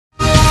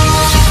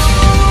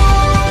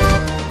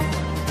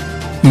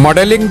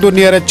Modelling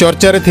दुनिया रे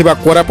चर्चा थिबा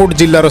कोरापुट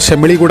जिल्लार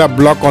सेमिलीगुड़ा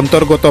ब्लॉक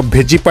अंतर्गत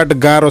भेजिपाट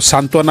गाँव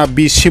सांत्वना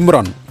बी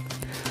सिमरन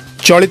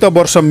चलित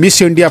वर्ष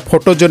मिस इंडिया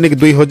फोटोजेनिक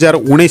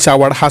 2019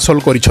 अवार्ड हासिल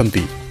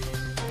करिसंती।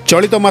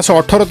 चलित मास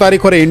 18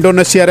 तारिख रे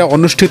इंडोनेशिया रे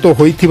अनुष्ठित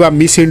होइथिबा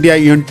miss India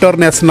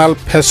international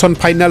fashion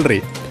final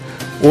रे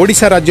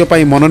ओडिशा राज्य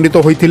पई मनोनीत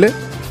होइथिले।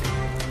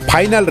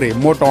 फाइनल रे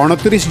मोट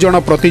 29 जन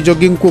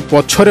प्रतियोगी को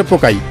पछरे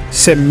पकाई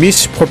से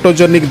मिस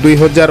फोटोजेनिक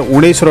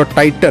 2019 रो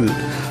टाइटल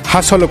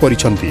हासिल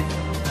करिसंती।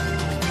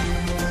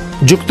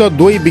 जुक्त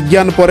 2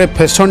 विज्ञान पर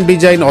फैशन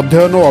डिजाइन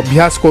अध्ययन और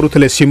अभ्यास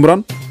करुथिले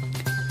सिमरन।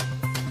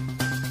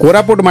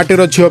 कोरापुट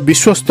माटीर झियो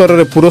विश्व स्तर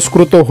में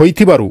पुरस्कृत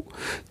होइथिबारु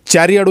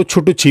चारिआडु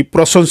छुटुछि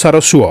प्रशंसार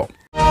सुओ।